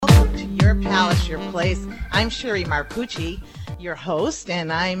Palace, Your Place. I'm Sherry Marcucci, your host,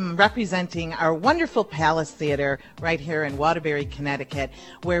 and I'm representing our wonderful Palace Theater right here in Waterbury, Connecticut,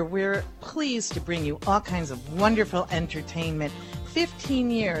 where we're pleased to bring you all kinds of wonderful entertainment. 15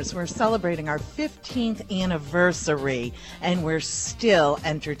 years, we're celebrating our 15th anniversary, and we're still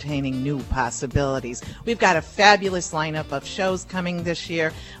entertaining new possibilities. We've got a fabulous lineup of shows coming this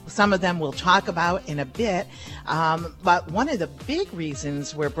year. Some of them we'll talk about in a bit, but one of the big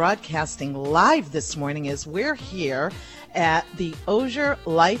reasons we're broadcasting live this morning is we're here at the Osher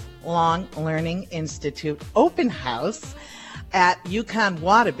Lifelong Learning Institute open house at UConn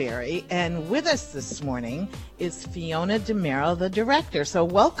Waterbury, and with us this morning is Fiona DeMero, the director. So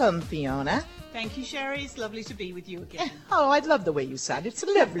welcome, Fiona. Thank you, Sherry. It's lovely to be with you again. Oh, I love the way you said it. It's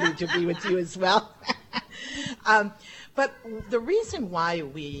lovely to be with you as well. But the reason why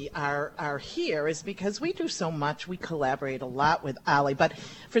we are here is because we do so much. We collaborate a lot with OLLI. But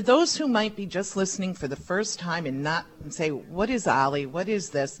for those who might be just listening for the first time and not say, what is OLLI? What is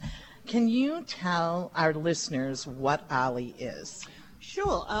this? Can you tell our listeners what OLLI is?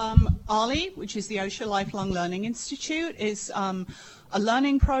 Sure. OLLI, which is the Osher Lifelong Learning Institute, is a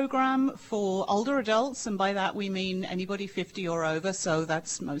learning program for older adults, and by that we mean anybody 50 or over, so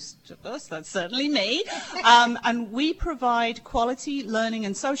that's most of us, that's certainly me. And we provide quality learning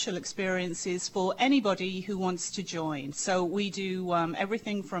and social experiences for anybody who wants to join. So we do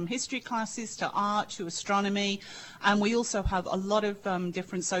everything from history classes to art to astronomy, and we also have a lot of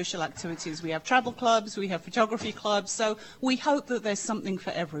different social activities. We have travel clubs, we have photography clubs, so we hope that there's something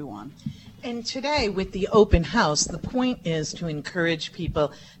for everyone. And today, with the open house, the point is to encourage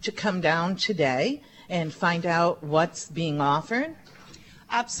people to come down today and find out what's being offered.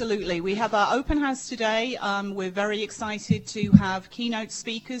 Absolutely. We have our open house today. We're very excited to have keynote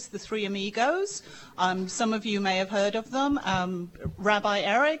speakers, the Three Amigos. Some of you may have heard of them, Rabbi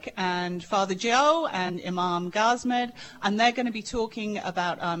Eric and Father Joe and Imam Gazmed, and they're going to be talking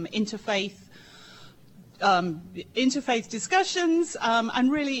about interfaith discussions,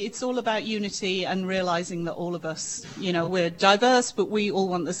 and really it's all about unity and realizing that all of us, we're diverse, but we all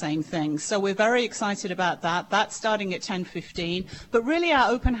want the same things. So we're very excited about that. That's starting at 10:15. But really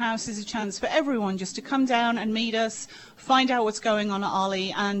our open house is a chance for everyone just to come down and meet us, find out what's going on at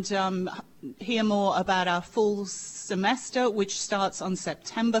OLLI, and hear more about our full semester, which starts on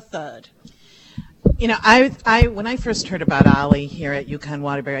September 3rd. I when I first heard about OLLI here at UConn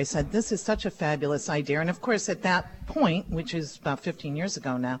Waterbury, I said, this is such a fabulous idea. And of course, at that point, which is about 15 years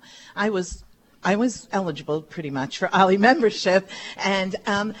ago now, I was eligible pretty much for OLLI membership. And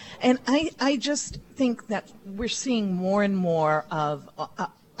I just think that we're seeing more and more of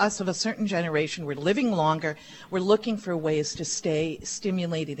us of a certain generation. We're living longer. We're looking for ways to stay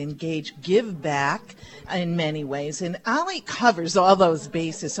stimulated, engaged, give back in many ways. And OLLI covers all those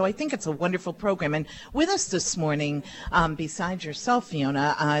bases. So I think it's a wonderful program. And with us this morning, besides yourself,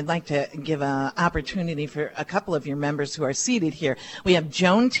 Fiona, I'd like to give an opportunity for a couple of your members who are seated here. We have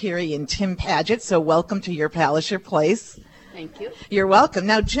Joan Terry and Tim Paget. So welcome to Your Palace, Your Place. Thank you. You're welcome.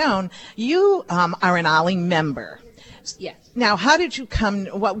 Now, Joan, you are an OLLI member. Yes. Now, how did you come,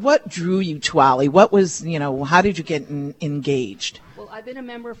 what drew you to OLLI? What was, how did you get engaged? Well, I've been a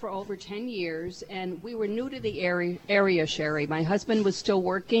member for over 10 years, and we were new to the area, Sherry. My husband was still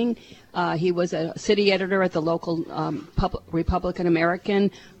working. He was a city editor at the local Republican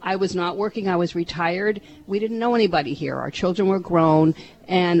American. I was not working. I was retired. We didn't know anybody here. Our children were grown.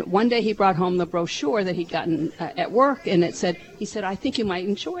 And one day he brought home the brochure that he'd gotten at work, and he said, I think you might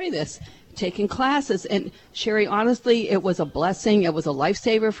enjoy this. Taking classes. And Sherry, honestly, it was a blessing. It was a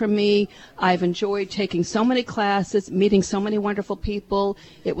lifesaver for me. I've enjoyed taking so many classes, meeting so many wonderful people.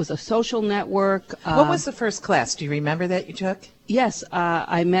 It was a social network. What was the first class? Do you remember that you took? Yes,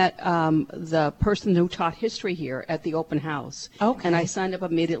 I met the person who taught history here at the open house. Okay. And I signed up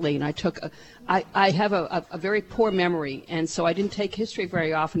immediately, and I took I have a very poor memory, and so I didn't take history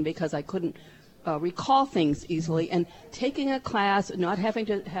very often because I couldn't recall things easily, and taking a class, not having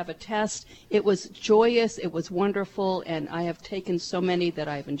to have a test, it was joyous, it was wonderful, and I have taken so many that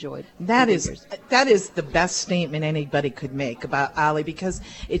I've enjoyed. That is the best statement anybody could make about OLLI, because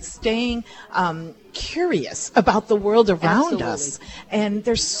it's staying curious about the world around us, and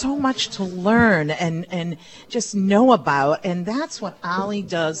there's so much to learn and just know about, and that's what OLLI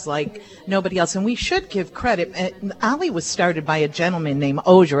does like nobody else. And we should give credit. OLLI was started by a gentleman named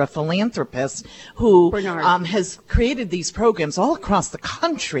Osher, a philanthropist who has created these programs all across the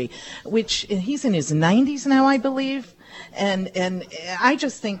country, which he's in his 90s now, I believe. And I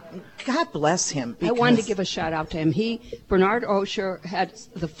just think, God bless him. I wanted to give a shout out to him. Bernard Osher, had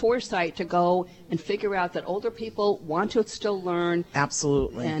the foresight to go and figure out that older people want to still learn.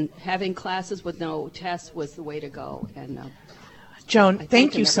 Absolutely. And having classes with no tests was the way to go. And Joan,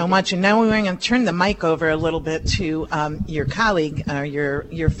 thank you so much. And now we're going to turn the mic over a little bit to your colleague,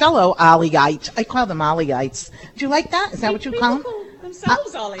 your fellow Ollieite. I call them Ollieites. Do you like that? Is that what you call them?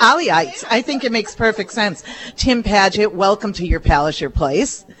 Themselves, Ollie. Ollieite. I think it makes perfect sense. Tim Paget, welcome to your palace, your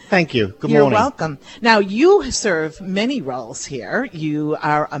place. Thank you. Good You're morning. welcome. Now, you serve many roles here. You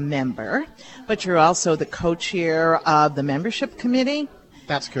are a member, but you're also the co-chair of the membership committee.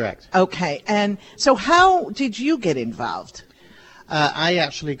 That's correct. Okay. And so how did you get involved? I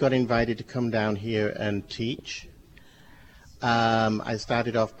actually got invited to come down here and teach. I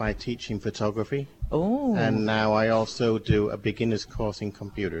started off by teaching photography. Oh. And now I also do a beginner's course in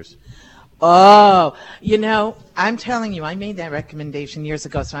computers. Oh, I'm telling you, I made that recommendation years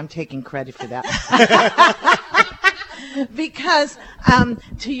ago, so I'm taking credit for that. Because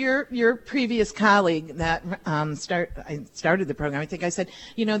to your previous colleague that I started the program, I think I said,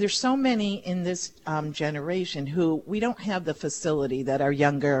 there's so many in this generation who we don't have the facility that our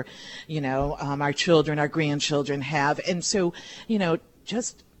younger, our children, our grandchildren have. And so,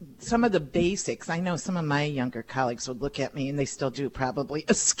 just some of the basics. I know some of my younger colleagues would look at me, and they still do probably,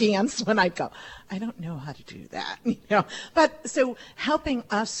 askance when I go, I don't know how to do that, But so helping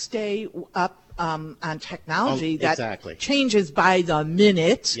us stay up on technology that exactly. changes by the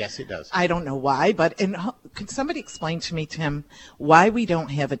minute. Yes, it does. I don't know why, but could somebody explain to me, Tim, why we don't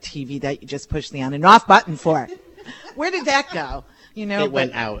have a TV that you just push the on and off button for? Where did that go? It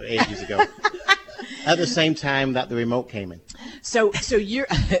went out ages ago. At the same time that the remote came in. So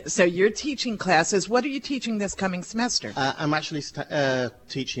you're teaching classes. What are you teaching this coming semester? I'm actually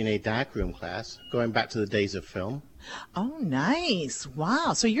teaching a darkroom class, going back to the days of film. Oh, nice.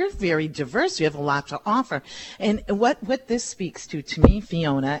 Wow. So you're very diverse. You have a lot to offer. And what this speaks to me,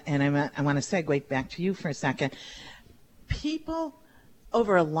 Fiona, and I want to segue back to you for a second. People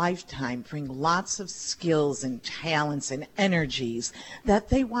over a lifetime bring lots of skills and talents and energies that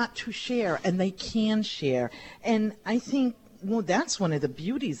they want to share, and they can share. And I think, that's one of the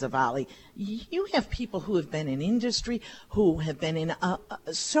beauties of Ollie. You have people who have been in industry, who have been in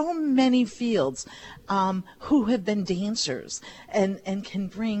so many fields, who have been dancers and can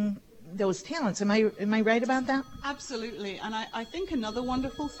bring those talents. Am I right about that? Absolutely. And I think another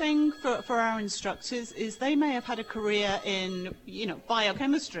wonderful thing for our instructors is they may have had a career in,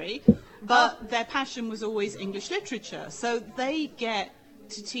 biochemistry, but their passion was always English literature. So they get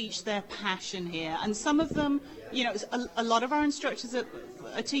to teach their passion here. And some of them, a lot of our instructors are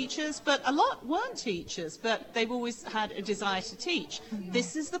teachers, but a lot weren't teachers, but they've always had a desire to teach. Mm-hmm.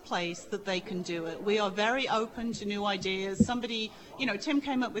 This is the place that they can do it. We are very open to new ideas. Somebody, Tim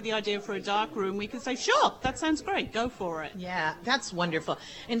came up with the idea for a dark room. We could say, sure, that sounds great. Go for it. Yeah, that's wonderful.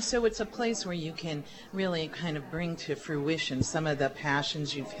 And so it's a place where you can really kind of bring to fruition some of the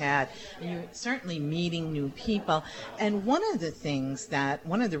passions you've had. And you're certainly meeting new people. And one of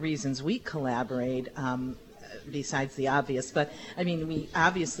the reasons we collaborate, besides the obvious, but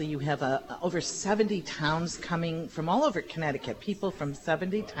you have over 70 towns coming from all over Connecticut, people from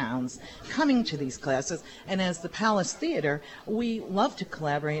 70 towns coming to these classes. And as the Palace Theater, we love to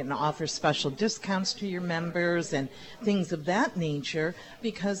collaborate and offer special discounts to your members and things of that nature,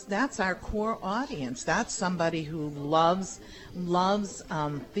 because that's our core audience. That's somebody who loves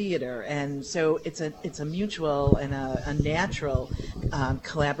theater. And so it's a mutual and a natural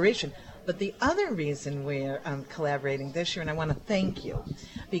collaboration. But the other reason we're collaborating this year, and I want to thank you,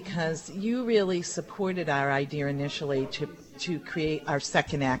 because you really supported our idea initially to create our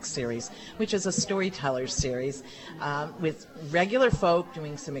second act series, which is a storyteller series with regular folk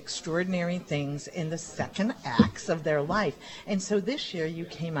doing some extraordinary things in the second acts of their life. And so this year you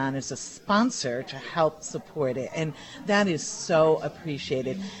came on as a sponsor to help support it, and that is so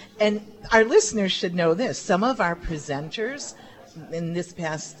appreciated. And our listeners should know this. Some of our presenters in this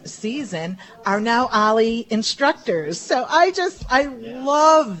past season are now Ollie instructors. So I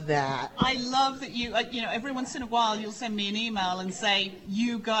love that. I love that you every once in a while you'll send me an email and say,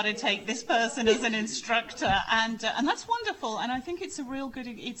 you got to take this person as an instructor. And that's wonderful. And I think it's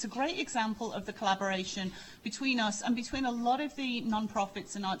a great example of the collaboration between us and between a lot of the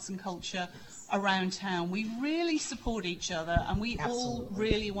non-profits and arts and culture around town. We really support each other, and we all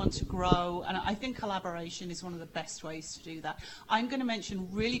really want to grow, and I think collaboration is one of the best ways to do that. I'm going to mention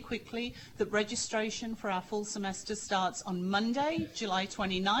really quickly that registration for our full semester starts on Monday, July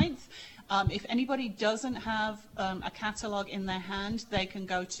 29th. If anybody doesn't have a catalog in their hand, they can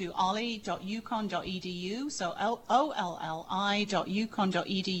go to olli.uconn.edu, so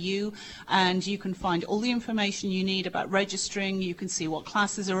olli.uconn.edu, and you can find all the information you need about registering. You can see what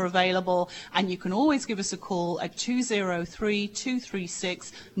classes are available, and you can always give us a call at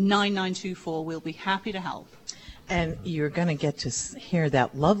 203-236-9924. We'll be happy to help. And you're going to get to hear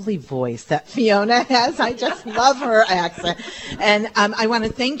that lovely voice that Fiona has. I just love her accent. And I want to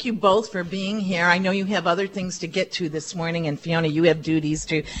thank you both for being here. I know you have other things to get to this morning, and Fiona, you have duties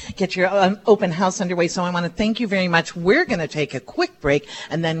to get your open house underway. So I want to thank you very much. We're going to take a quick break,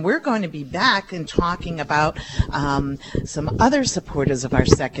 and then we're going to be back and talking about some other supporters of our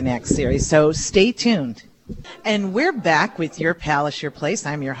Second Act series. So stay tuned. And we're back with Your Palace, Your Place.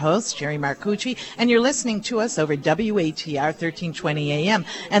 I'm your host, Sherry Marcucci, and you're listening to us over WATR 1320 AM.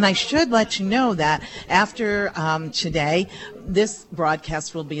 And I should let you know that after today, this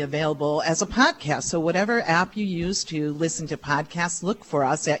broadcast will be available as a podcast. So whatever app you use to listen to podcasts, look for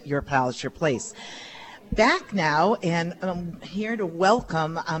us at Your Palace, Your Place. Back now, and I'm here to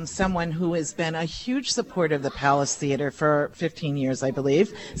welcome someone who has been a huge supporter of the Palace Theater for 15 years, I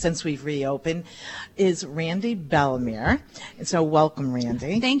believe, since we've reopened, is Randy Bellemere. And so welcome,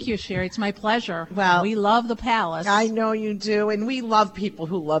 Randy. Thank you, Sherry. It's my pleasure. Well, we love the Palace. I know you do, and we love people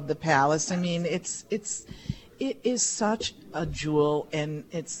who love the Palace. I mean, it is such a jewel, and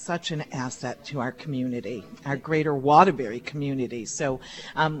it's such an asset to our community, our greater Waterbury community. So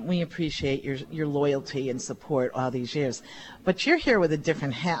we appreciate your loyalty and support all these years. But you're here with a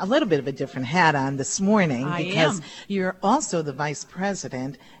different hat, a little bit of a different hat on this morning. Because you're also the vice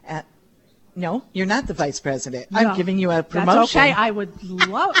president at... No, you're not the vice president. No, I'm giving you a promotion. That's okay. I would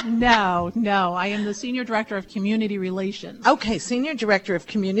love... No. I am the senior director of community relations. Okay, senior director of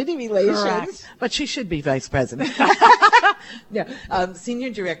community relations. Correct. But she should be vice president. Yeah, senior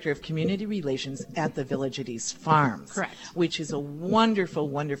director of community relations at the Village at East Farms. Correct. Which is a wonderful,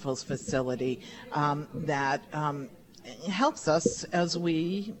 wonderful facility that helps us as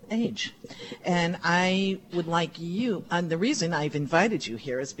we age. And I would like you, and the reason I've invited you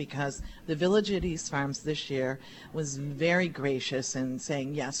here is because the Village at East Farms this year was very gracious in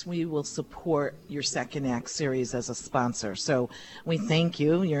saying, yes, we will support your Second Act series as a sponsor. So we thank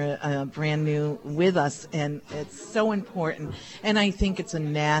you. You're brand new with us, and it's so important. And I think it's a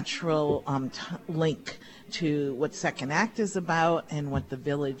natural link to what Second Act is about and what the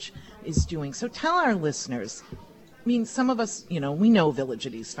Village is doing. So tell our listeners, I mean, some of us, we know Village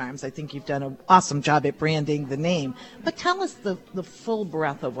at East Farms. I think you've done an awesome job at branding the name. But tell us the full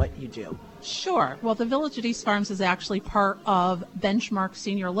breadth of what you do. Sure. Well, the Village at East Farms is actually part of Benchmark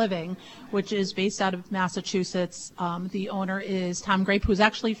Senior Living, which is based out of Massachusetts. The owner is Tom Grape, who's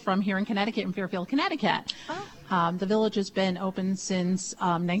actually from here in Connecticut, in Fairfield, Connecticut. Oh. The Village has been open since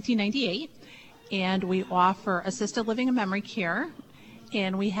 1998, and we offer assisted living and memory care.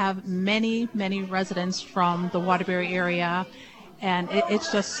 And we have many, many residents from the Waterbury area, and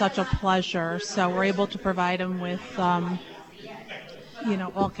it's just such a pleasure. So we're able to provide them with, all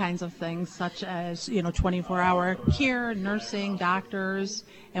kinds of things, such as, 24-hour care, nursing, doctors,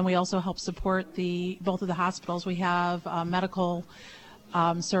 and we also help support both of the hospitals. We have medical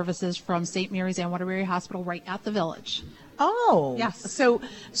services from St. Mary's and Waterbury Hospital right at the Village. Oh, yes. So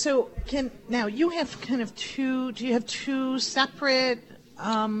now you have kind of do you have two separate?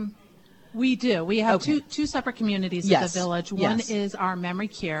 We do. We have okay. two separate communities yes. at the Village. One yes. is our memory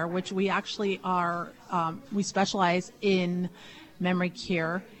care, which we actually are, we specialize in memory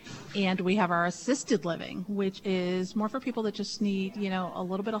care. And we have our assisted living, which is more for people that just need, a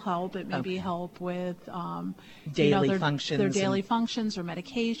little bit of help. It may be help with daily functions. Their daily functions or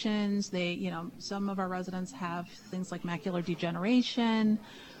medications. They, some of our residents have things like macular degeneration.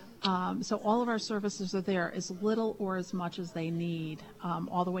 So all of our services are there as little or as much as they need,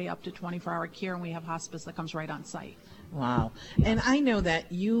 all the way up to 24-hour care, and we have hospice that comes right on site. Wow. And I know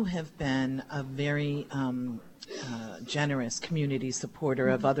that you have been a very generous community supporter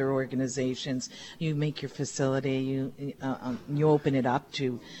of other organizations. You make your facility, you open it up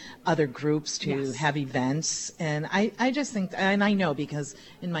to other groups to yes. have events. And I just think, and I know because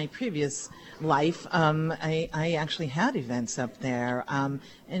in my previous life, I actually had events up there. And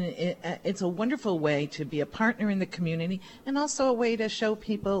it's a wonderful way to be a partner in the community and also a way to show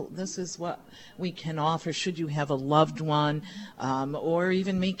people this is what we can offer should you have a loved one, or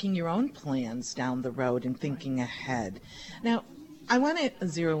even making your own plans down the road and thinking ahead. Now, I want to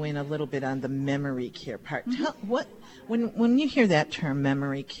zero in a little bit on the memory care part. Mm-hmm. When you hear that term,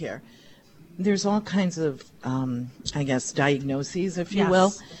 memory care, there's all kinds of, diagnoses, if you yes.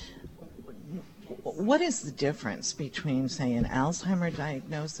 will. what is the difference between, say, an Alzheimer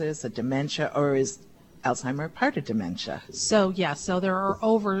diagnosis, a dementia, or is Alzheimer part of dementia? So there are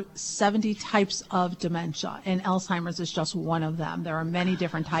over 70 types of dementia, and Alzheimer's is just one of them. There are many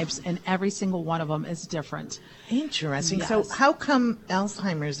different types, and every single one of them is different. Interesting. Yes. So how come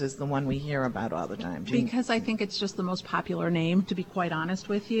Alzheimer's is the one we hear about all the time? Because I think it's just the most popular name, to be quite honest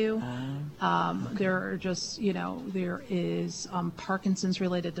with you. There are just, there is Parkinson's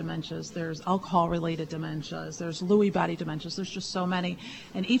related dementias, there's alcohol related dementias, there's Lewy body dementias, there's just so many,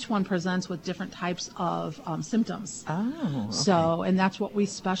 and each one presents with different types of symptoms. Oh, okay. So, and that's what we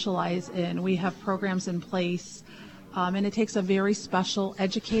specialize in. We have programs in place, and it takes a very special,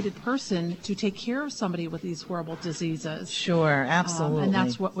 educated person to take care of somebody with these horrible diseases. Sure, absolutely. And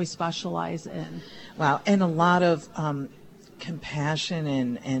that's what we specialize in. Wow, and a lot of compassion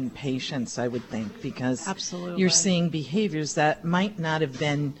and patience, I would think, because Absolutely. you're seeing behaviors that might not have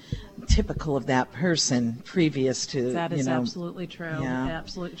been typical of that person previous to, That is absolutely true. Yeah.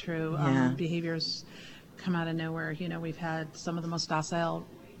 Absolutely true. Yeah. Behaviors come out of nowhere. We've had some of the most docile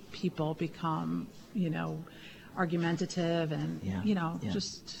people become, argumentative and, Yeah.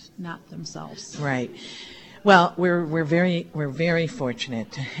 just not themselves. Right. Well, we're very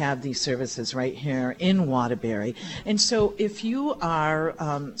fortunate to have these services right here in Waterbury. And so if you are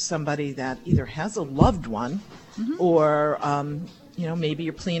somebody that either has a loved one or maybe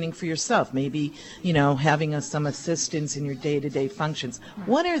you're planning for yourself, maybe, having some assistance in your day-to-day functions,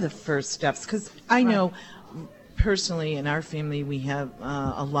 what are the first steps? Because I know personally in our family we have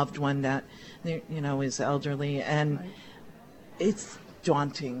a loved one that, is elderly, and it's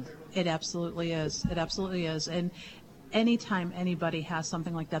daunting. It absolutely is. It absolutely is. And anytime anybody has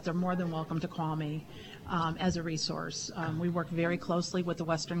something like that, they're more than welcome to call me as a resource. We work very closely with the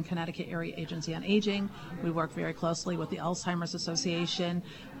Western Connecticut Area Agency on Aging. We work very closely with the Alzheimer's Association.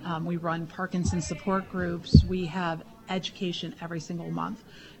 We run Parkinson's support groups. We have education every single month.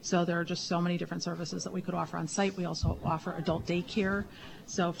 So there are just so many different services that we could offer on site. We also offer adult daycare.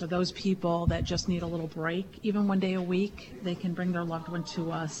 So for those people that just need a little break, even one day a week, they can bring their loved one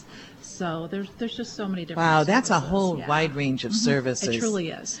to us. So there's just so many different Wow, that's a services. whole Yeah. wide range of services. It truly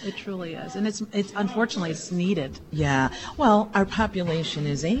is. It truly is. And it's unfortunately it's needed. Yeah. Well, our population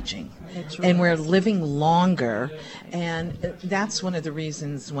is aging. It truly And we're is. living longer. And that's one of the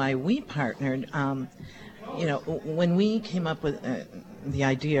reasons why we partnered. When we came up with the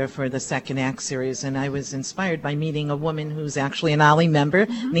idea for the Second Act series, and I was inspired by meeting a woman who's actually an Ollie member,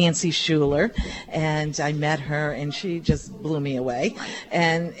 Nancy Schuler, and I met her, and she just blew me away.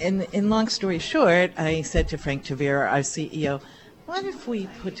 And in long story short, I said to Frank Tavera, our CEO, what if we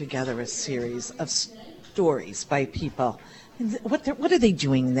put together a series of stories by people? What are they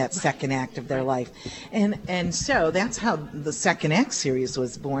doing in that second act of their life? And so that's how the Second Act series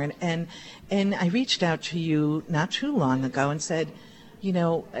was born. And I reached out to you not too long ago and said,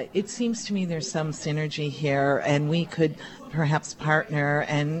 it seems to me there's some synergy here, and we could perhaps partner.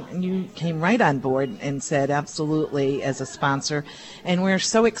 And you came right on board and said absolutely as a sponsor. And we're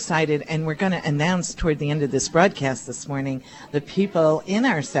so excited, and we're going to announce toward the end of this broadcast this morning the people in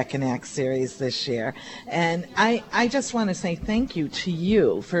our Second Act series this year. And I just want to say thank you to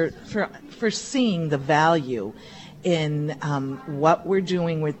you for seeing the value in what we're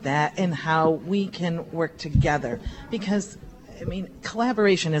doing with that and how we can work together. Because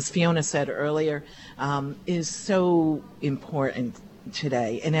collaboration, as Fiona said earlier, is so important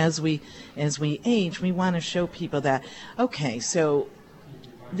today. And as we age, we want to show people that, okay, so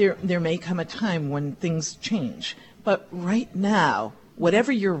there may come a time when things change, but right now,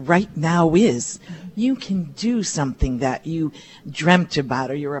 whatever your right now is, you can do something that you dreamt about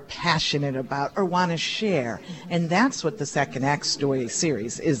or you're passionate about or want to share. And that's what the Second Act Story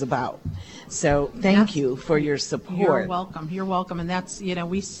series is about. So thank you for your support. You're welcome. You're welcome. And that's,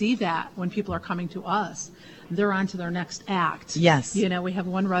 we see that when people are coming to us, they're on to their next act. Yes. We have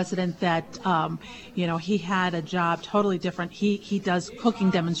one resident that, he had a job totally different. He does cooking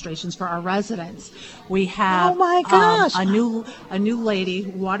demonstrations for our residents. We have Oh my gosh. a new lady,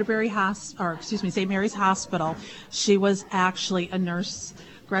 St. Mary's Hospital. She was actually a nurse,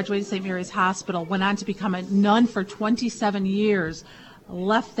 graduated St. Mary's Hospital, went on to become a nun for 27 years,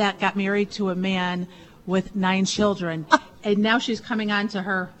 left that, got married to a man with 9 children, and now she's coming on to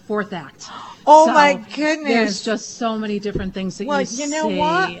her 4th act. Oh, So my goodness. There's just so many different things that Well, you see. you know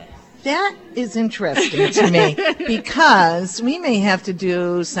what? That is interesting to me because we may have to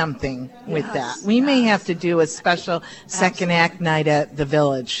do something with that. We may have to do a special Second Act night at the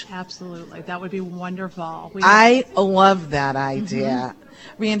Village. Absolutely. That would be wonderful. I love that idea.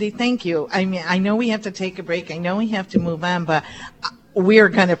 Randy, thank you. I know we have to take a break. I know we have to move on, but we're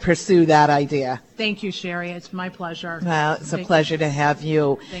going to pursue that idea. Thank you, Sherry. It's my pleasure. Well, it's a Thank pleasure to have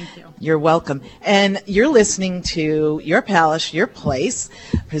you. Thank you. You're welcome. And you're listening to Your Palace, Your Place,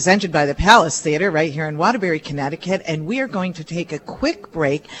 presented by the Palace Theater right here in Waterbury, Connecticut. And we are going to take a quick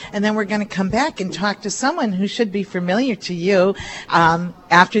break, and then we're going to come back and talk to someone who should be familiar to you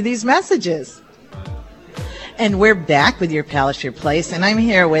after these messages. And we're back with Your Palace, Your Place, and I'm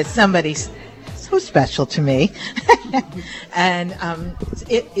here with somebody so special to me. And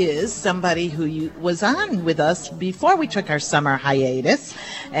it is somebody who was on with us before we took our summer hiatus,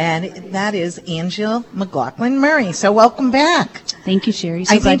 and that is Angel McLaughlin Murray. So welcome back. Thank you, Sherry.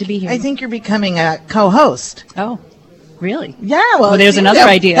 So glad to be here. I think you're becoming a co-host. Oh, really? Yeah. Well, there's another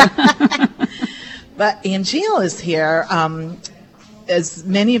idea. But Angel is here. As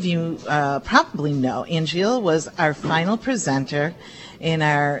many of you probably know, Angel was our final presenter in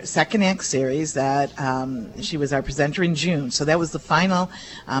our second act series. That she was our presenter in June. So that was the final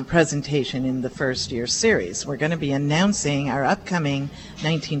presentation in the first year series. We're going to be announcing our upcoming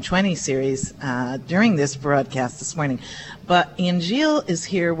 1920 series during this broadcast this morning. But Angel is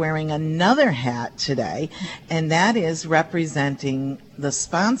here wearing another hat today, and that is representing the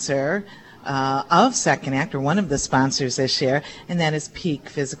sponsor of Second Act, or one of the sponsors this year, and that is Peak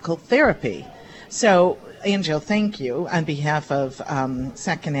Physical Therapy. So, Angel, thank you on behalf of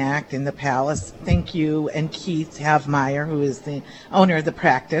Second Act and the Palace. Thank you, and Keith Havmeyer, who is the owner of the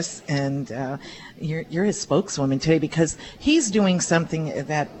practice, and you're his spokeswoman today because he's doing something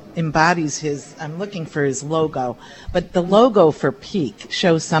that embodies his, I'm looking for his logo, but the logo for Peak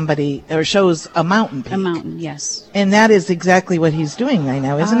shows somebody, or shows a mountain peak. A mountain, yes. And that is exactly what he's doing right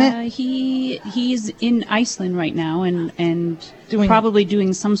now, isn't it? He's in Iceland right now and Doing- probably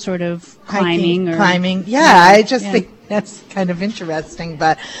doing some sort of climbing. Climbing. Yeah, I just think that's kind of interesting.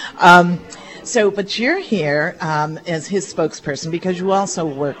 But but you're here as his spokesperson because you also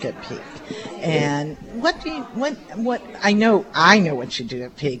work at Peak. And what I know what you do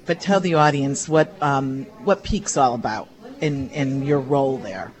at Peak, but tell the audience what Peak's all about in your role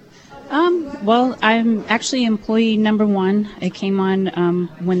there. Well, I'm actually employee number one. I came on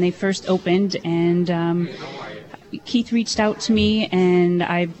when they first opened, and Keith reached out to me, and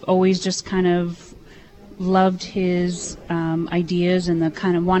I've always just kind of loved his ideas and the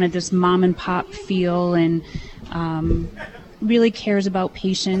kind of wanted this mom and pop feel, and really cares about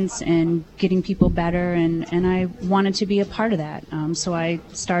patients and getting people better, and I wanted to be a part of that. So I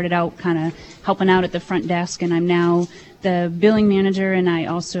started out kind of helping out at the front desk, and I'm now the billing manager, and I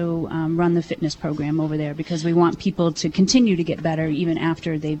also run the fitness program over there because we want people to continue to get better even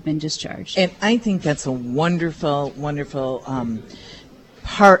after they've been discharged. And I think that's a wonderful, wonderful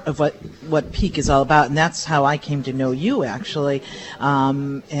part of what Peak is all about, and that's how I came to know you actually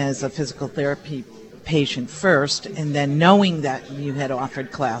as a physical therapy patient first, and then knowing that you had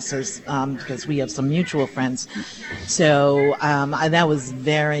offered classes because we have some mutual friends. So that was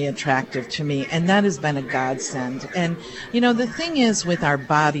very attractive to me, and that has been a godsend. And the thing is with our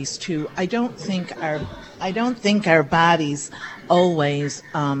bodies too, I don't think our bodies always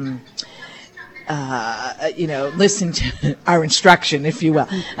listen to our instruction, if you will.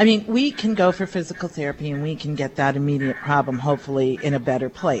 I mean, we can go for physical therapy and we can get that immediate problem hopefully in a better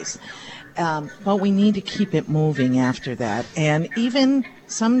place. But we need to keep it moving after that. And even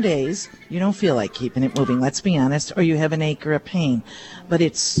some days you don't feel like keeping it moving, let's be honest, or you have an ache or a pain. But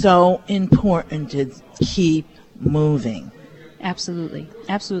it's so important to keep moving. Absolutely,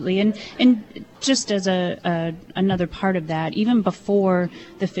 absolutely, and just as another part of that, even before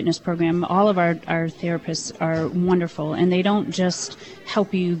the fitness program, all of our therapists are wonderful, and they don't just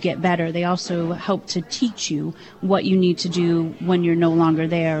help you get better; they also help to teach you what you need to do when you're no longer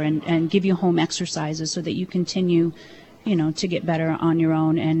there, and give you home exercises so that you continue, to get better on your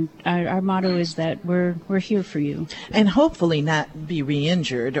own. And our motto is that we're here for you. And hopefully not be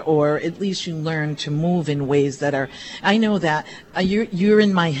re-injured, or at least you learn to move in ways that are, I know that you're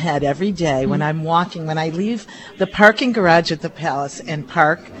in my head every day when I'm walking, when I leave the parking garage at the Palace and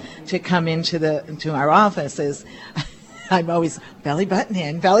park to come into our offices. I'm always belly button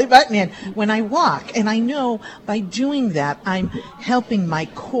in when I walk. And I know by doing that, I'm helping my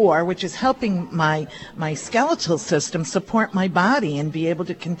core, which is helping my skeletal system support my body and be able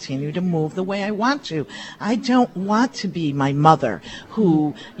to continue to move the way I want to. I don't want to be my mother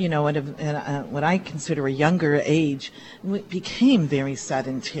who, at what I consider a younger age, became very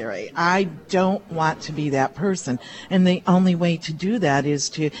sedentary. I don't want to be that person. And the only way to do that is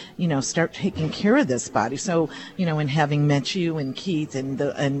to, start taking care of this body. So, in having met you and Keith and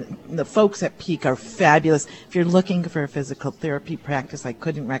the folks at Peak are fabulous. If you're looking for a physical therapy practice, I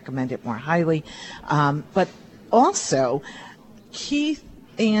couldn't recommend it more highly. But also, Keith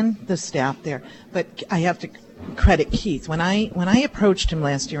and the staff there, but I have to credit Keith. When I approached him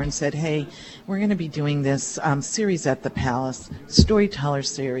last year and said, hey, we're going to be doing this series at the Palace, Storyteller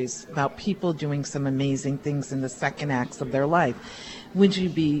series, about people doing some amazing things in the second acts of their life. Would you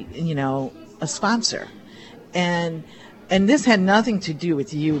be, a sponsor? And this had nothing to do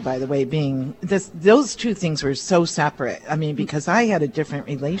with you, by the way, being this. Those two things were so separate. I mean, because I had a different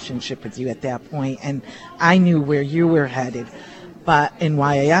relationship with you at that point, and I knew where you were headed, and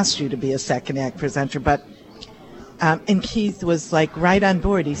why I asked you to be a second act presenter. But and Keith was like right on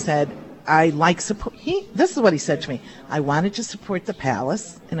board. He said, I like support. This is what he said to me. I wanted to support the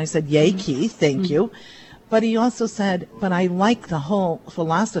Palace. And I said, yay, Keith, thank you. But he also said, but I like the whole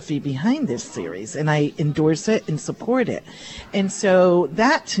philosophy behind this series, and I endorse it and support it. And so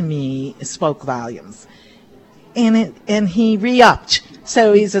that to me spoke volumes. And he re-upped.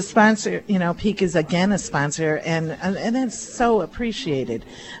 So he's a sponsor, Peak is again a sponsor, and it's so appreciated.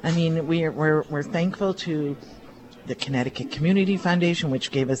 I mean, we're thankful to the Connecticut Community Foundation,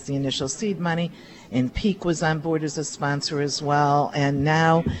 which gave us the initial seed money, and Peak was on board as a sponsor as well. And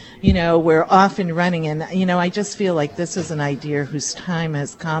now, we're off and running. And, I just feel like this is an idea whose time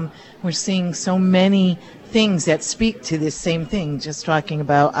has come. We're seeing so many things that speak to this same thing, just talking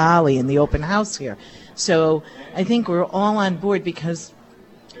about Ollie and the open house here. So I think we're all on board because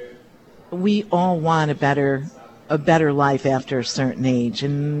we all want a better life after a certain age,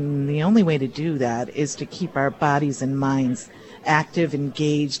 and the only way to do that is to keep our bodies and minds active,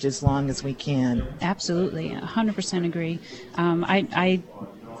 engaged as long as we can. Absolutely, 100% agree. I'm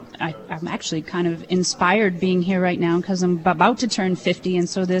actually kind of inspired being here right now because I'm about to turn 50, and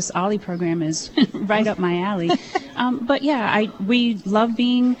so this Ollie program is right up my alley. But yeah, we love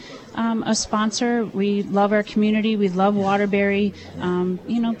being a sponsor. We love our community. We love Waterbury.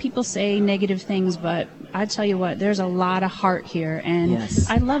 People say negative things, but I tell you what, there's a lot of heart here, and yes.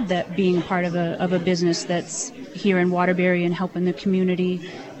 I love that being part of a business that's here in Waterbury and helping the community.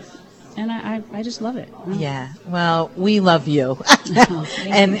 And I just love it. Yeah. Well, we love you.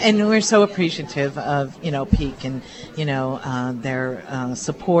 and we're so appreciative of, Peak and, their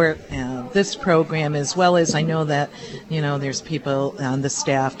support, this program, as well as I know that, there's people on the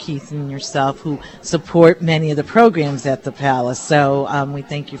staff, Keith and yourself, who support many of the programs at the Palace. So we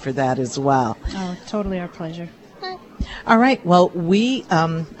thank you for that as well. Oh, totally our pleasure. All right. Well,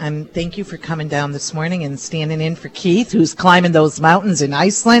 thank you for coming down this morning and standing in for Keith, who's climbing those mountains in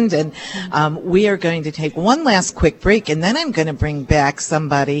Iceland. And we are going to take one last quick break, and then I'm going to bring back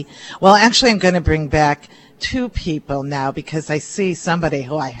somebody. Well, actually, I'm going to bring back two people now because I see somebody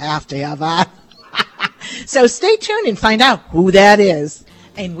who I have to have on. So stay tuned and find out who that is.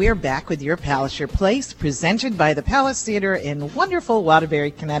 And we're back with Your Palace, Your Place, presented by the Palace Theater in wonderful Waterbury,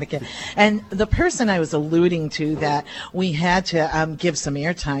 Connecticut. And the person I was alluding to that we had to give some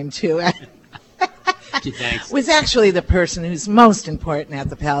airtime to was actually the person who's most important at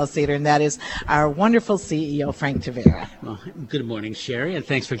the Palace Theater, and that is our wonderful CEO, Frank Tavera. Well, good morning, Sherry, and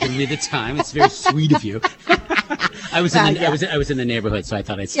thanks for giving me the time. It's very sweet of you. I was in the neighborhood, so I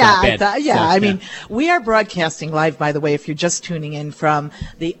thought I'd stop in. I mean, we are broadcasting live, by the way, if you're just tuning in, from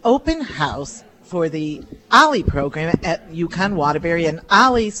the open house for the Ollie program at UConn Waterbury, and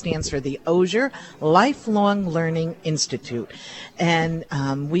Ollie stands for the Osher Lifelong Learning Institute. And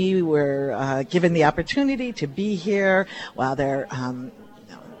we were given the opportunity to be here while they're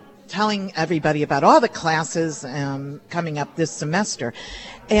telling everybody about all the classes coming up this semester.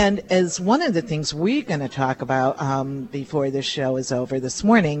 And as one of the things we're going to talk about before this show is over this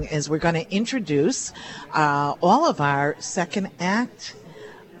morning is we're going to introduce all of our second act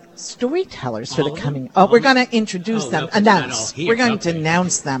storytellers for the coming. We're going to introduce them, announce. We're going to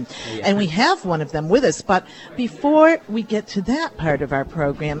announce them, and we have one of them with us. But before we get to that part of our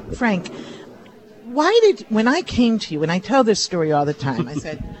program, Frank, when I came to you, and I tell this story all the time, I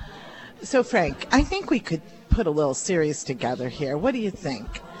said, so Frank, I think we could put a little series together here. What do you think?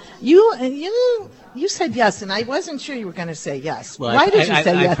 You said yes, and I wasn't sure you were going to say yes. Well, Why did you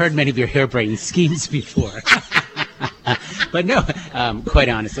say yes? I've heard many of your harebrained schemes before. But no, quite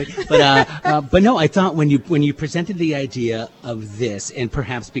honestly. But no, I thought when you presented the idea of this, and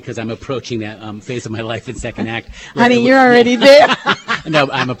perhaps because I'm approaching that phase of my life in second act. Honey, you're already there. No,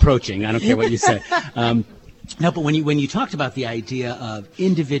 I'm approaching. I don't care what you say. No, but when you talked about the idea of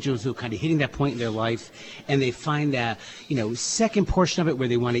individuals who are kind of hitting that point in their life, and they find that second portion of it where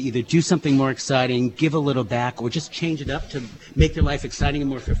they want to either do something more exciting, give a little back, or just change it up to make their life exciting and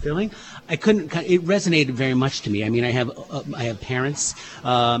more fulfilling, it resonated very much to me. I mean, I have parents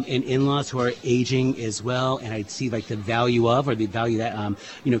and in-laws who are aging as well, and I see like the value of, or the value that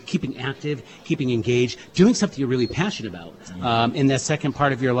keeping active, keeping engaged, doing something you're really passionate about in that second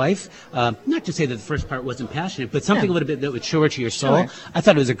part of your life. Not to say that the first part wasn't passionate, but something a little bit that would show to your soul. Sure. I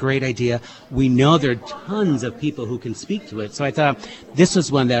thought it was a great idea. We know there are tons of people who can speak to it, so I thought this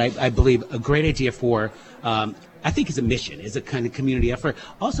was one that I believe a great idea for. I think is a mission, is a kind of community effort.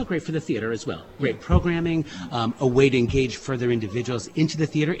 Also great for the theater as well. Great programming, a way to engage further individuals into the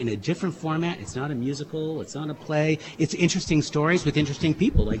theater in a different format. It's not a musical, it's not a play. It's interesting stories with interesting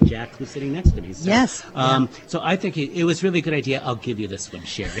people, like Jack, who's sitting next to me. So, Yes. So I think it was really a good idea. I'll give you this one,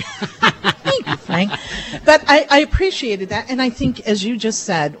 Sherry. Thank you, Frank. But I appreciated that. And I think, as you just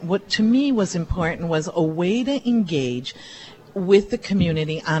said, what to me was important was a way to engage with the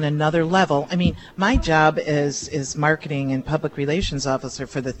community on another level. I mean, my job is marketing and public relations officer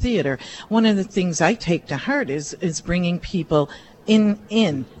for the theater. One of the things I take to heart is bringing people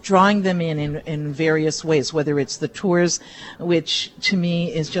in, drawing them in various ways, whether it's the tours, which to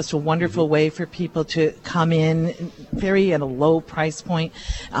me is just a wonderful way for people to come in very at a low price point,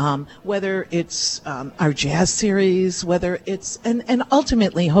 whether it's our jazz series, whether it's, and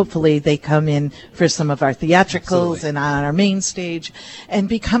ultimately, hopefully, they come in for some of our theatricals Absolutely. and on our main stage and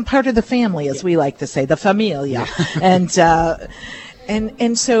become part of the family, as we like to say, the familia.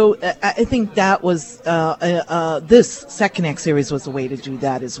 And so I think that was this second act series was a way to do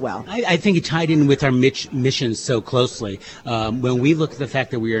that as well. I think it tied in with our mission so closely. When we look at the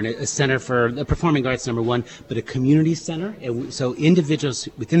fact that we are in a center for the performing arts, number one, but a community center, and so individuals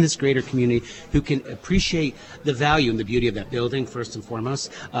within this greater community who can appreciate the value and the beauty of that building, first and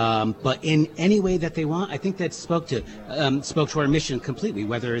foremost, but in any way that they want, I think that spoke to our mission completely,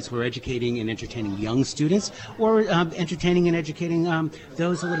 whether it's we're educating and entertaining young students or entertaining and educating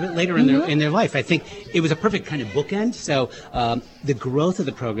those a little bit later in their life. I think it was a perfect kind of bookend. So the growth of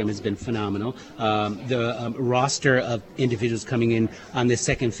the program has been phenomenal. The roster of individuals coming in on this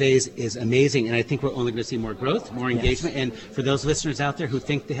second phase is amazing, and I think we're only going to see more growth, more engagement. And for those listeners out there who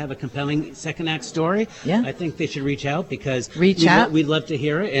think they have a compelling second act story, I think they should reach out, because we'd love to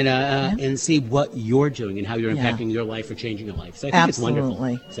hear it and see what you're doing and how you're impacting your life or changing your life. So I think it's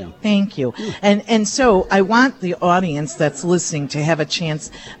wonderful. So Thank you. And so I want the audience that's listening to have a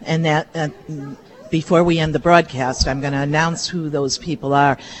chance, and that before we end the broadcast, I'm going to announce who those people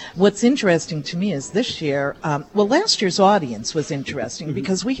are. What's interesting to me is this year, last year's audience was interesting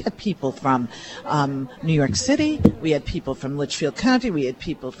because we had people from New York City, we had people from Litchfield County, we had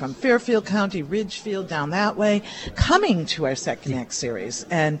people from Fairfield County, Ridgefield, down that way, coming to our second act series.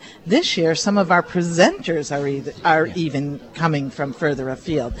 And this year, some of our presenters are even coming from further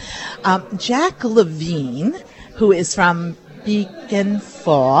afield. Jack Levine, who is from Beacon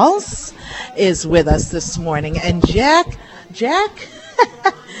Falls, is with us this morning. And Jack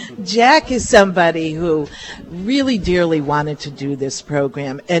is somebody who really dearly wanted to do this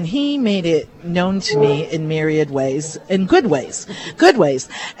program, and he made it known to me in myriad ways, in good ways,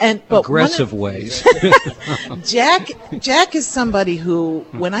 and but aggressive ways. Jack is somebody who,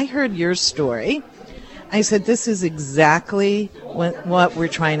 when I heard your story, I said, this is exactly what we're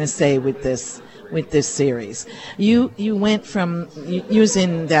trying to say with this series. You went from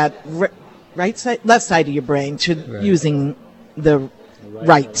using that left side of your brain to using the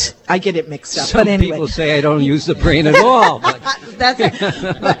right. I get it mixed up. Some but anyway, people say I don't use the brain at all. But.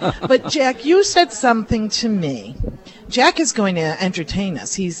 but Jack, you said something to me. Jack is going to entertain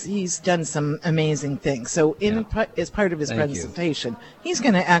us. He's done some amazing things. So as part of his presentation, he's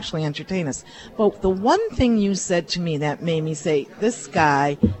going to actually entertain us. But the one thing you said to me that made me say, this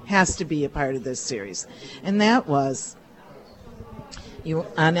guy has to be a part of this series, and that was,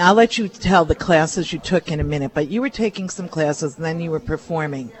 and I'll let you tell the classes you took in a minute, but you were taking some classes and then you were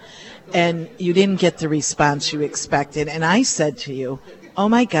performing, and you didn't get the response you expected. And I said to you, oh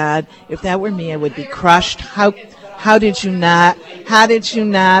my God, if that were me, I would be crushed. How did you not,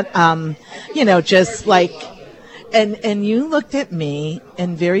 just like, and you looked at me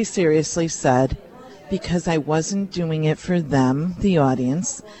and very seriously said, because I wasn't doing it for them, the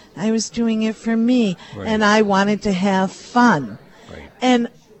audience, I was doing it for me, and I wanted to have fun. And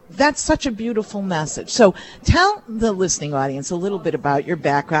that's such a beautiful message. So tell the listening audience a little bit about your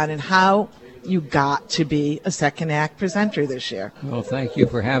background and how you got to be a second act presenter this year. Well, thank you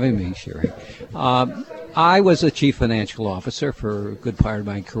for having me, Sherry. I was a chief financial officer for a good part of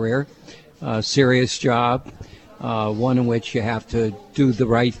my career. serious job, one in which you have to do the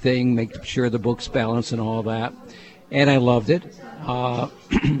right thing, make sure the book's balanced and all that. And I loved it.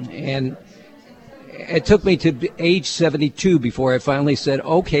 And it took me to age 72 before I finally said,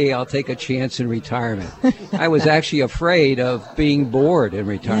 okay, I'll take a chance in retirement. I was actually afraid of being bored in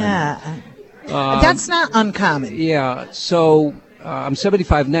retirement. Yeah. That's not uncommon. Yeah, so I'm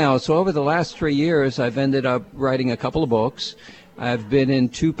 75 now, so over the last 3 years, I've ended up writing a couple of books. I've been in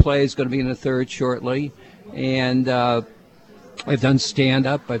 2 plays, going to be in a third shortly, and I've done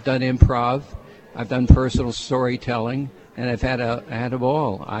stand-up, I've done improv, I've done personal storytelling, and I've had a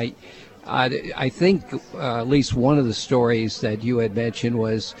ball. I think at least one of the stories that you had mentioned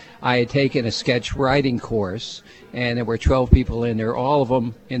was I had taken a sketch writing course, and there were 12 people in there, all of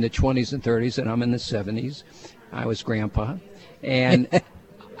them in the 20s and 30s, and I'm in the 70s. I was grandpa. And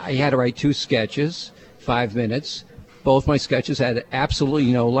I had to write 2 sketches, 5 minutes. Both my sketches had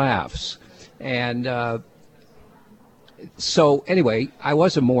absolutely no laughs. And so anyway, I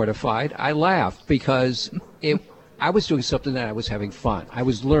wasn't mortified. I laughed because I was doing something that I was having fun. I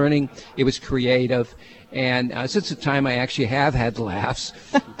was learning. It was creative. And since the time I actually have had laughs.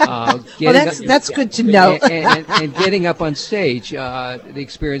 Well, that's good to know. and getting up on stage, the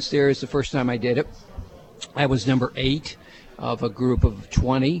experience there is the first time I did it. I was number 8 of a group of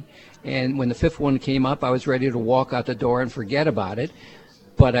 20. And when the 5th one came up, I was ready to walk out the door and forget about it.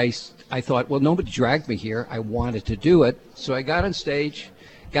 But I thought, well, nobody dragged me here. I wanted to do it. So I got on stage,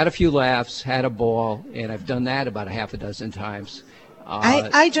 got a few laughs, had a ball, and I've done that about a half a dozen times.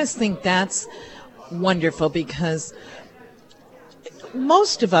 I just think that's wonderful because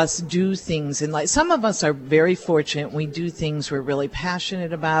most of us do things in life. Some of us are very fortunate. We do things we're really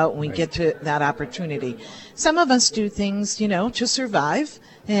passionate about, and we get to that opportunity. Some of us do things, to survive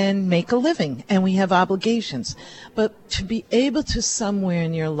and make a living, and we have obligations. But to be able to somewhere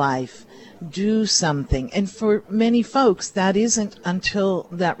in your life do something, and for many folks that isn't until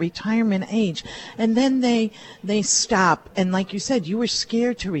that retirement age, and then they stop, and like you said, you were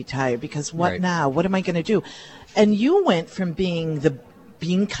scared to retire because what now? What am I going to do? And you went from being the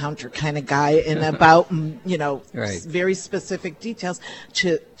bean counter kind of guy and about, very specific details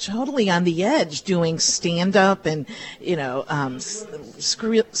to totally on the edge doing stand-up and,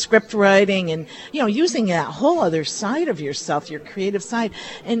 script writing and, using that whole other side of yourself, your creative side.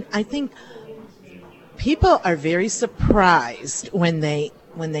 And I think people are very surprised when they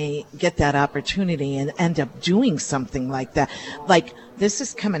get that opportunity and end up doing something like that. Like, this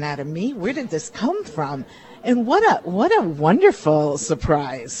is coming out of me. Where did this come from? And what a wonderful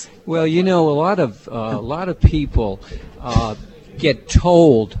surprise. Well, a lot of people get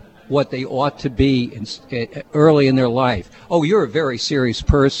told what they ought to be early in their life. Oh, you're a very serious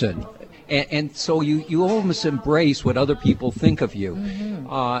person. And so you almost embrace what other people think of you.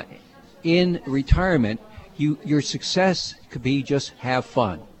 Mm-hmm. In retirement, your success could be just have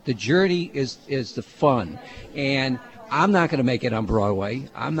fun. The journey is the fun. And I'm not going to make it on Broadway.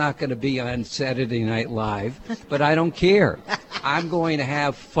 I'm not going to be on Saturday Night Live, but I don't care. I'm going to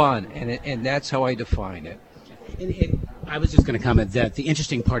have fun, and that's how I define it. And I was just going to comment that the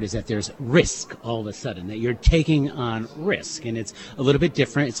interesting part is that there's risk all of a sudden, that you're taking on risk, and it's a little bit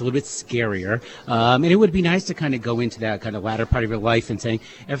different. It's a little bit scarier. And it would be nice to kind of go into that kind of latter part of your life and saying,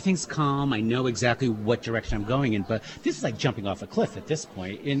 everything's calm. I know exactly what direction I'm going in, but this is like jumping off a cliff at this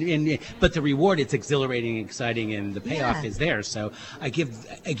point. But the reward, it's exhilarating, exciting, and the payoff is there. So I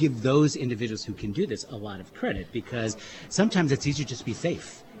give those individuals who can do this a lot of credit, because sometimes it's easier just to be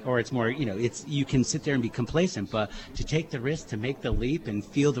safe. Or it's more, you can sit there and be complacent, but to take the risk, to make the leap and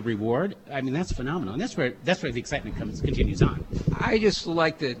feel the reward, I mean, that's phenomenal. And that's where the excitement continues on. I just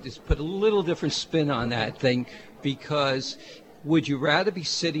like to just put a little different spin on that thing, because would you rather be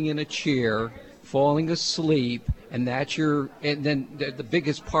sitting in a chair, falling asleep, and then the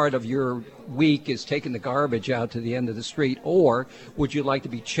biggest part of your week is taking the garbage out to the end of the street, or would you like to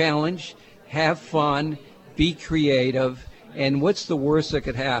be challenged, have fun, be creative? And what's the worst that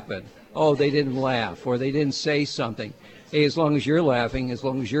could happen? Oh, they didn't laugh, or they didn't say something. Hey, as long as you're laughing, as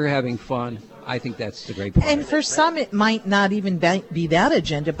long as you're having fun, I think that's the great part. And for some, it might not even be that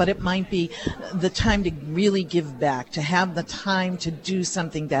agenda, but it might be the time to really give back, to have the time to do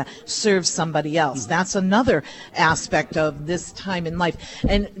something that serves somebody else. That's another aspect of this time in life.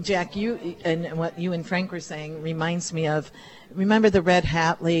 And Jack, you and what you and Frank were saying reminds me of, remember the red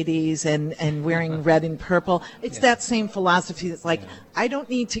hat ladies and wearing red and purple? It's that same philosophy. It's like, I don't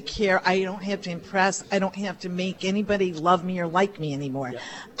need to care. I don't have to impress. I don't have to make anybody love me or like me anymore.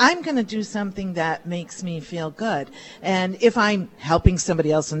 I'm going to do something that makes me feel good. And if I'm helping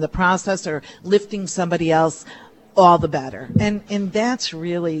somebody else in the process or lifting somebody else, all the better. And that's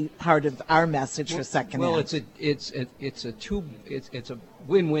really part of our message for Second Well, Act. it's a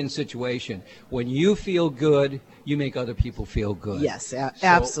win-win situation. When you feel good, you make other people feel good. Yes,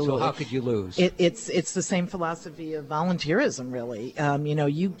 absolutely. So how could you lose? It's the same philosophy of volunteerism, really.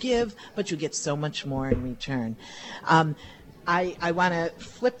 You give, but you get so much more in return. I want to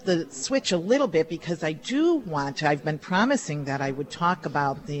flip the switch a little bit because I do want to. I've been promising that I would talk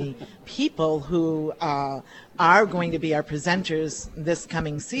about the people who are going to be our presenters this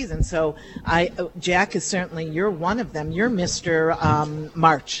coming season. So, Jack is certainly, you're one of them. You're Mr.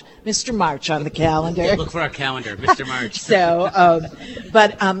 Mr. March on the calendar. Look for our calendar, Mr. March. So,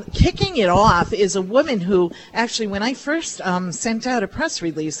 but kicking it off is a woman who actually, when I first sent out a press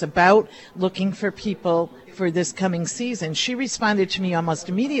release about looking for people for this coming season, she responded to me almost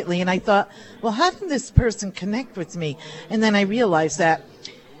immediately, and I thought, well, how can this person connect with me? And then I realized that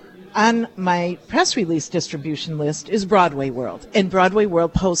on my press release distribution list is Broadway World, and Broadway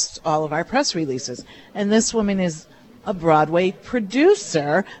World posts all of our press releases. And this woman is a Broadway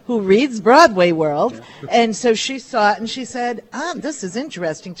producer who reads Broadway World, and so she saw it and she said, this is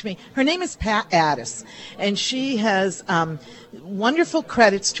interesting to me. Her name is Pat Addis, and she has wonderful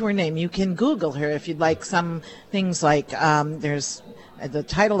credits to her name. You can Google her if you'd like some things like there's the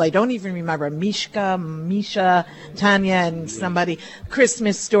title I don't even remember, Misha, Tanya, and somebody.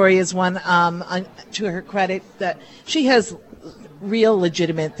 Christmas Story is one to her credit. That she has real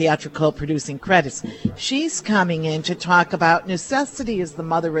legitimate theatrical producing credits. She's coming in to talk about necessity is the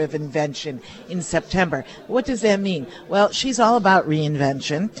mother of invention in September. What does that mean? Well, she's all about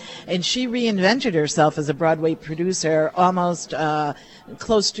reinvention, and she reinvented herself as a Broadway producer almost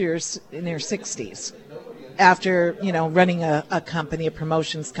close to in her 60s. After, running a company, a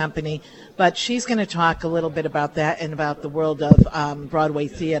promotions company. But she's going to talk a little bit about that and about the world of Broadway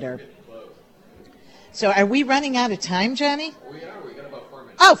theater. So are we running out of time, Johnny? We are. We got about 4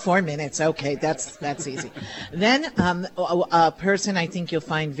 minutes. Oh, 4 minutes. Okay, that's easy. Then a person I think you'll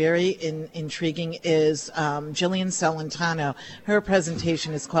find very intriguing is Jillian Celentano. Her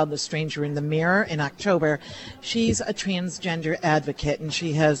presentation is called The Stranger in the Mirror in October. She's a transgender advocate, and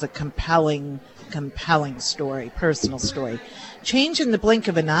she has a compelling story, personal story. Change in the Blink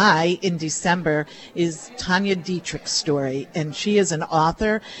of an Eye in December is Tanya Dietrich's story, and she is an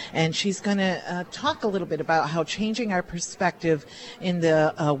author, and she's going to talk a little bit about how changing our perspective in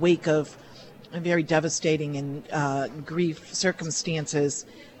the wake of very devastating and grief circumstances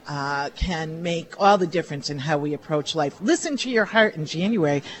can make all the difference in how we approach life. Listen to your heart in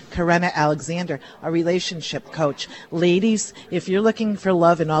January. Karena Alexander, a relationship coach. Ladies, if you're looking for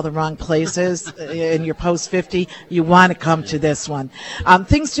love in all the wrong places and you're post 50, you want to come to this one.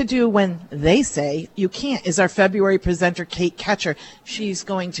 Things to do when they say you can't is our February presenter, Kate Ketcher. She's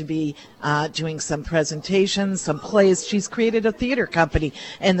going to be doing some presentations, some plays. She's created a theater company,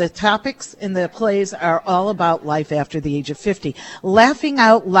 and the topics in the plays are all about life after the age of 50. Laughing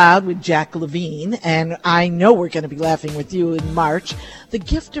Out Loud with Jack Levine, and I know we're going to be laughing with you in March. The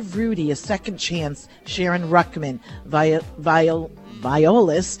Gift of Rudy, A Second Chance, Sharon Ruckman,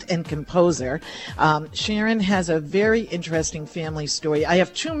 violist and composer. Sharon has a very interesting family story. I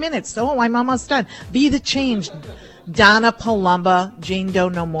have 2 minutes. Oh, I'm almost done. Be the Change. Donna Palumba, Jane Doe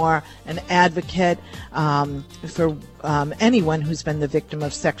No More, an advocate for anyone who's been the victim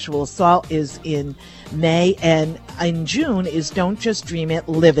of sexual assault, is in May, and in June is Don't Just Dream It,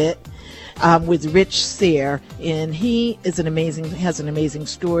 Live It, with Rich Sayre, and he is has an amazing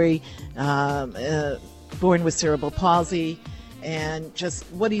story, born with cerebral palsy, and just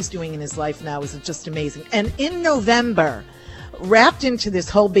what he's doing in his life now is just amazing. And in November, wrapped into this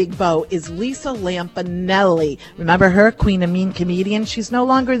whole big bow is Lisa Lampanelli. Remember her, Queen of Mean Comedian? She's no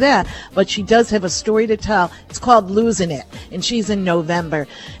longer that, but she does have a story to tell. It's called Losing It, and she's in November.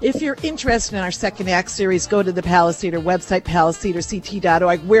 If you're interested in our second act series, go to the Palace Theater website,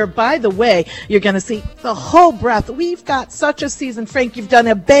 palacetheaterct.org, where, by the way, you're going to see the whole breadth. We've got such a season. Frank, you've done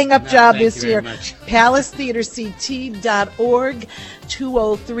a bang-up job this year. palacetheaterct.org.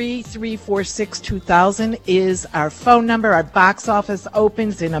 203-346-2000 is our phone number. Our box office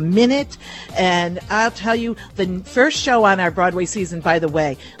opens in a minute, and I'll tell you, the first show on our Broadway season, by the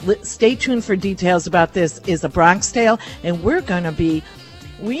way, stay tuned for details about this, is A Bronx Tale, and we are going to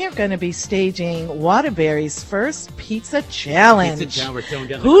be staging Waterbury's first pizza challenge.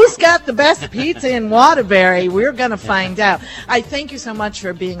 Who's got the best pizza in Waterbury? We're going to find out. I thank you so much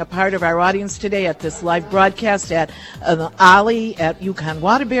for being a part of our audience today at this live broadcast at Ollie at UConn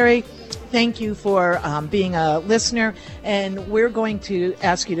Waterbury. Thank you for being a listener, and we're going to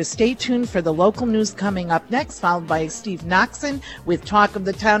ask you to stay tuned for the local news coming up next, followed by Steve Noxon with Talk of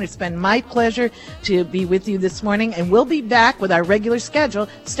the Town. It's been my pleasure to be with you this morning, and we'll be back with our regular schedule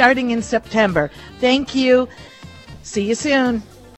starting in September. Thank you. See you soon.